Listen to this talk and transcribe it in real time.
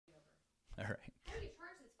All right. How do you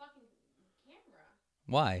charge this fucking camera?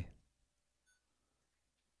 Why?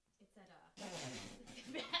 It said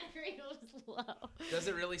the battery was low. Does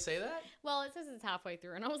it really say that? Well, it says it's halfway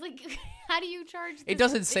through, and I was like, how do you charge this It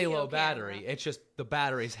doesn't say video low battery. camera? It's just the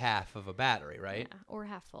battery's half of a battery, right? Yeah, or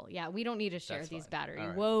half full. Yeah, we don't need to share That's these fine. battery All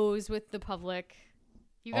right. woes with the public.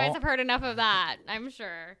 You guys have heard enough of that, I'm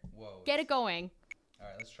sure. Whoa. Get it going. All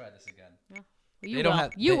right, let's try this again. You They don't will.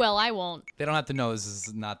 have- You they- will. I won't. They don't have to know this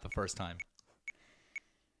is not the first time.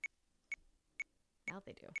 Now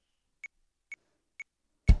they do.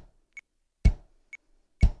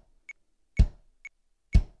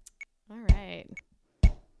 All right.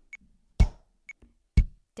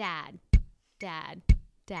 Dad. Dad.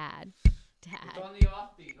 Dad. Dad. on the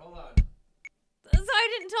offbeat. Hold on. So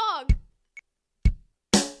I didn't talk.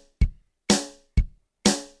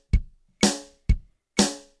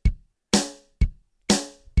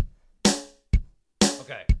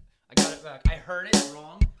 Okay, I got it back. I heard it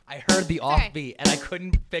wrong. I heard the okay. offbeat, and I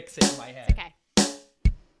couldn't fix it in my head. It's okay.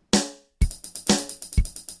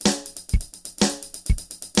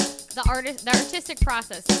 The artistic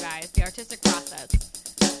process, you guys. The artistic process.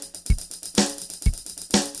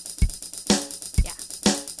 Yeah.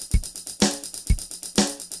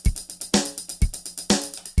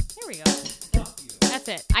 There we go. Fuck you. That's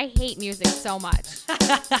it. I hate music so much.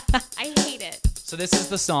 I hate it. So this is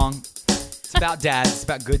the song. It's about dads. It's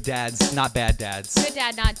about good dads, not bad dads. Good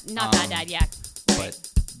dad, not bad dad. Yeah. But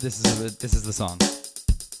this is the song.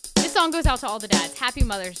 This song goes out to all the dads. Happy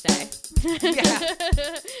Mother's Day.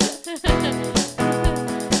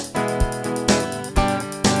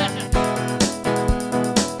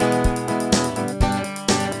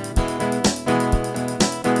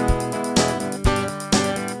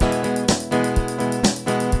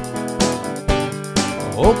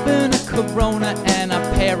 Open a Corona and I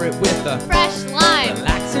pair it with a Fresh lime.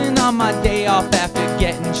 relaxing on my day off after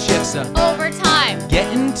getting shifts. Overtime.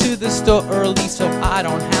 Getting to the store early so I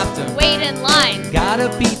don't have to Wait in line.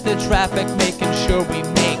 Gotta beat the traffic, making sure we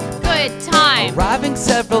make Good time. arriving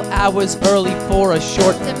several hours early for a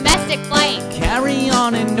short Domestic flight. carry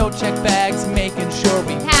on in no check bags, making sure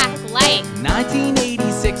we Pack light.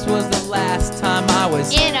 1986 was the last time I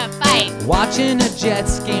was In a fight. watching a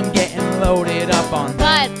Jets game, getting loaded up on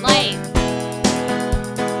Bud Light.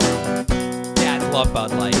 Dads love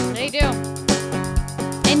Bud Light. They do.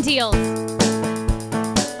 And deals.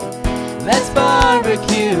 Let's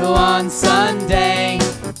barbecue on Sunday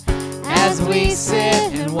as we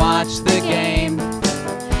sit and watch the game.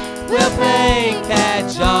 We'll play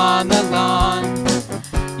catch on the lawn.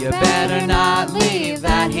 You better not leave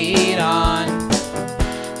that heat on.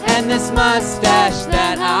 And this mustache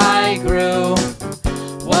that I grew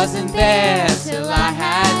wasn't there till I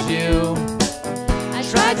had you. I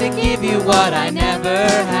tried to give you what I never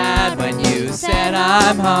had. When you said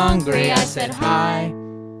I'm hungry, I said hi,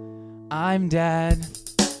 I'm Dad.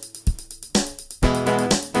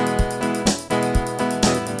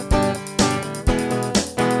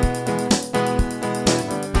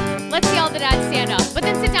 Let's see all the dads stand up. But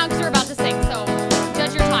then sit down because we're about to sing, so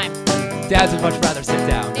judge your time. Dads would much rather sit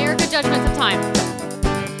down. They are good judgments of time.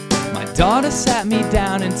 My daughter sat me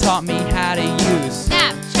down and taught me how to use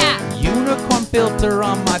Snapchat. unicorn filter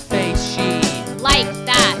on my face. She Like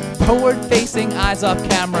that. forward-facing eyes off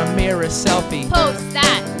camera, mirror selfie. Post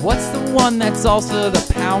that. What's the one that's also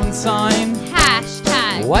the pound sign?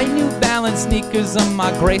 Hashtag. White New Balance sneakers on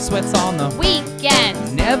my gray sweats on the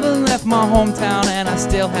Weekend. Never left my hometown and I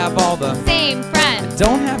still have all the Same friends.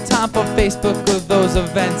 Don't have time for Facebook or those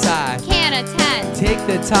events. I Can attend. take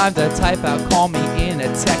the time to type out, call me in a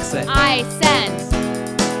text that I send.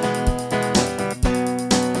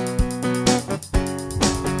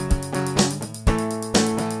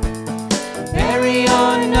 bury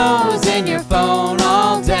your nose in your phone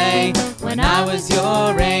all day. When I was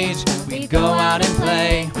your age, we'd go out and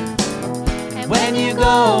play. And When you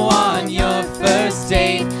go on your first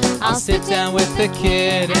date, I'll sit down with the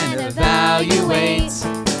kid and evaluate.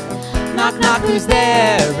 Knock, knock, who's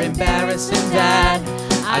there? Embarrassing dad.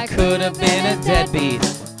 I could have been a deadbeat,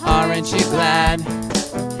 aren't you glad?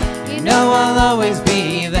 You know I'll always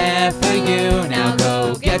be there for you. Now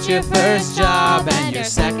go get your first job and your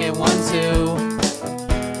second one too.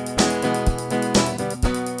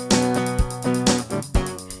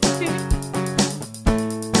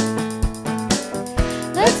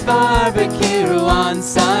 Let's barbecue on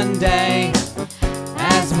Sunday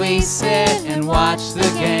as we sit and watch the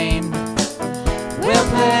game. We'll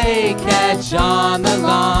play catch on the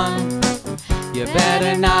lawn. You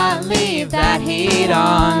better not leave that heat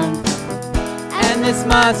on. And this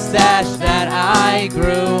mustache that I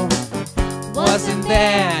grew wasn't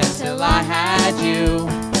there till I had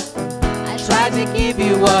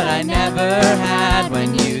what I never had.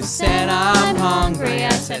 When you said I'm hungry, I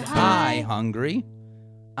said, hi, hungry.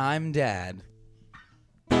 I'm Dad.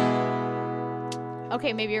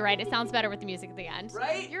 Okay, maybe you're right. It sounds better with the music at the end.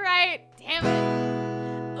 Right? You're right. Damn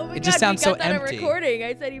it. Oh my It just sounds so we got that empty. on recording.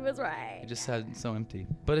 I said he was right. It just sounds so empty.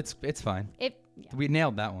 But it's fine. Yeah. We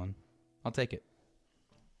nailed that one. I'll take it.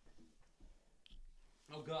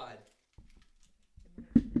 Oh, God.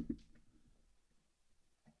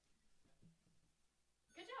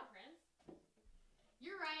 Good job, Prince.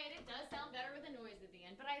 You're right. It does sound better with a noise at the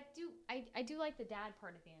end, but I do like the dad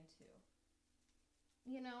part at the end too.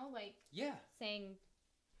 You know, like Yeah. saying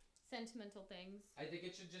sentimental things. I think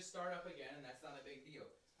it should just start up again, and that's not a big deal.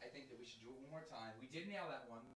 I think that we should do it one more time. We did nail that one.